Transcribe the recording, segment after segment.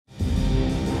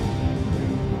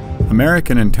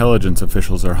American intelligence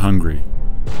officials are hungry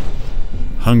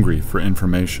for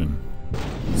information,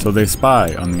 so they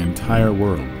spy on the entire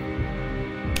world.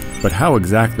 But how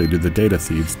exactly do the data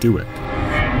thieves do it?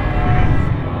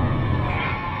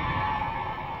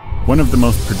 One of the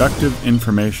most productive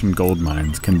information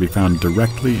goldmines can be found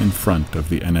directly in front of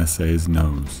the NSA's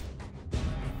nose.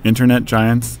 Internet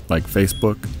giants like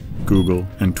Facebook, Google,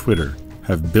 and Twitter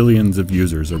have billions of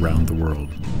users around the world.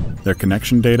 Their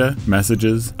connection data,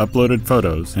 messages, uploaded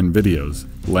photos, and videos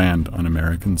land on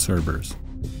American servers.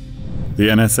 The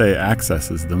NSA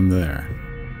accesses them there.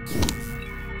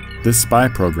 This spy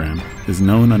program is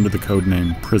known under the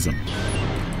codename PRISM.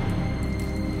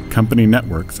 Company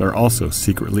networks are also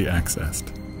secretly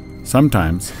accessed.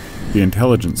 Sometimes, the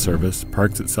intelligence service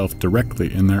parks itself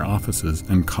directly in their offices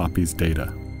and copies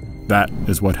data. That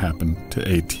is what happened to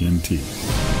AT&T.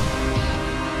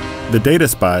 The data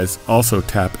spies also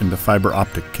tap into fiber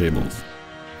optic cables,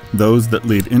 those that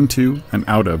lead into and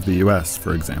out of the US,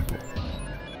 for example.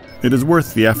 It is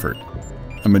worth the effort.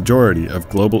 A majority of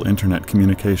global internet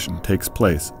communication takes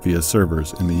place via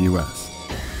servers in the US.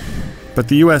 But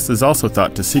the US is also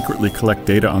thought to secretly collect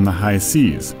data on the high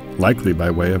seas, likely by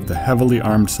way of the heavily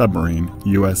armed submarine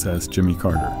USS Jimmy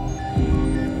Carter.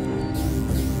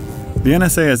 The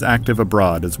NSA is active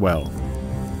abroad as well.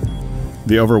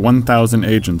 The over 1,000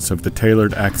 agents of the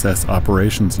Tailored Access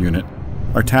Operations Unit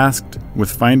are tasked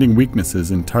with finding weaknesses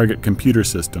in target computer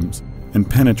systems and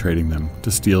penetrating them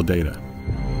to steal data.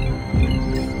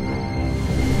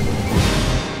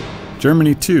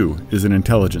 Germany, too, is an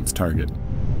intelligence target.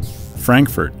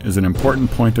 Frankfurt is an important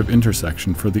point of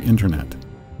intersection for the Internet.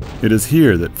 It is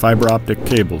here that fiber optic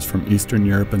cables from Eastern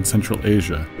Europe and Central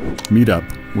Asia meet up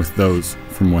with those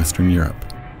from Western Europe.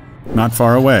 Not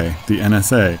far away, the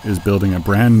NSA is building a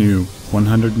brand new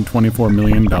 $124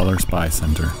 million spy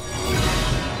center.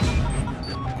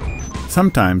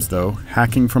 Sometimes, though,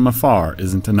 hacking from afar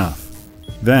isn't enough.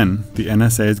 Then, the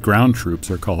NSA's ground troops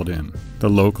are called in, the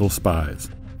local spies.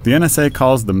 The NSA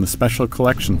calls them the Special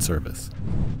Collection Service.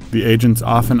 The agents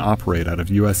often operate out of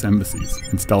US embassies,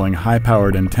 installing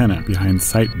high-powered antennae behind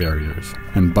site barriers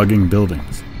and bugging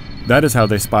buildings. That is how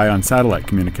they spy on satellite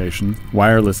communication,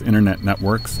 wireless internet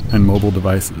networks, and mobile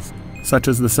devices, such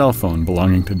as the cell phone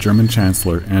belonging to German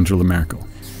Chancellor Angela Merkel.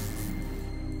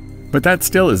 But that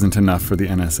still isn't enough for the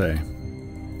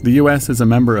NSA. The US is a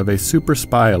member of a super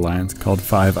spy alliance called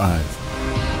Five Eyes.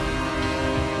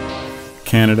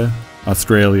 Canada,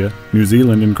 Australia, New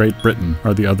Zealand, and Great Britain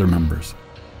are the other members.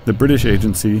 The British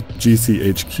agency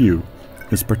GCHQ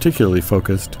is particularly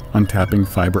focused on tapping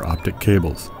fiber optic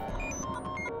cables.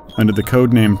 Under the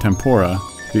codename Tempora,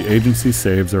 the agency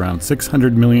saves around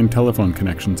 600 million telephone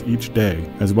connections each day,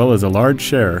 as well as a large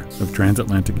share of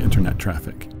transatlantic internet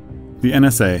traffic. The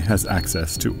NSA has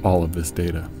access to all of this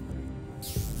data.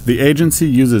 The agency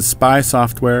uses spy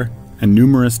software and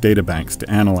numerous databanks to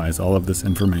analyze all of this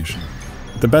information.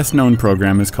 The best-known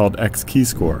program is called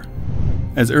X-Keyscore.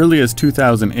 As early as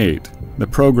 2008, the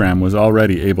program was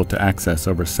already able to access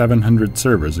over 700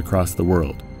 servers across the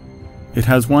world. It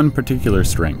has one particular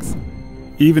strength.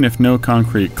 Even if no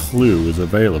concrete clue is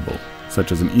available,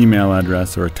 such as an email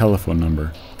address or a telephone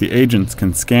number, the agents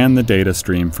can scan the data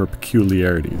stream for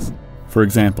peculiarities. For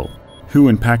example, who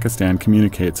in Pakistan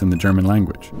communicates in the German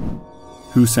language?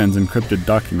 Who sends encrypted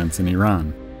documents in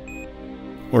Iran?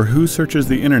 Or who searches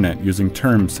the internet using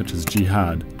terms such as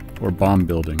jihad or bomb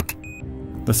building?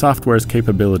 The software's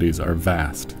capabilities are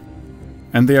vast,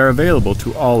 and they are available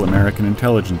to all American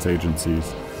intelligence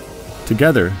agencies.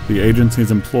 Together, the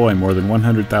agencies employ more than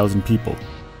 100,000 people,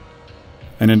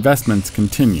 and investments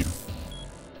continue.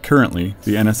 Currently,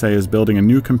 the NSA is building a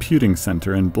new computing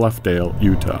center in Bluffdale,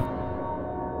 Utah.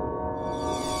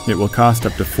 It will cost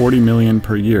up to $40 million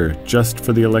per year just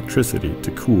for the electricity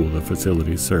to cool the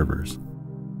facility's servers.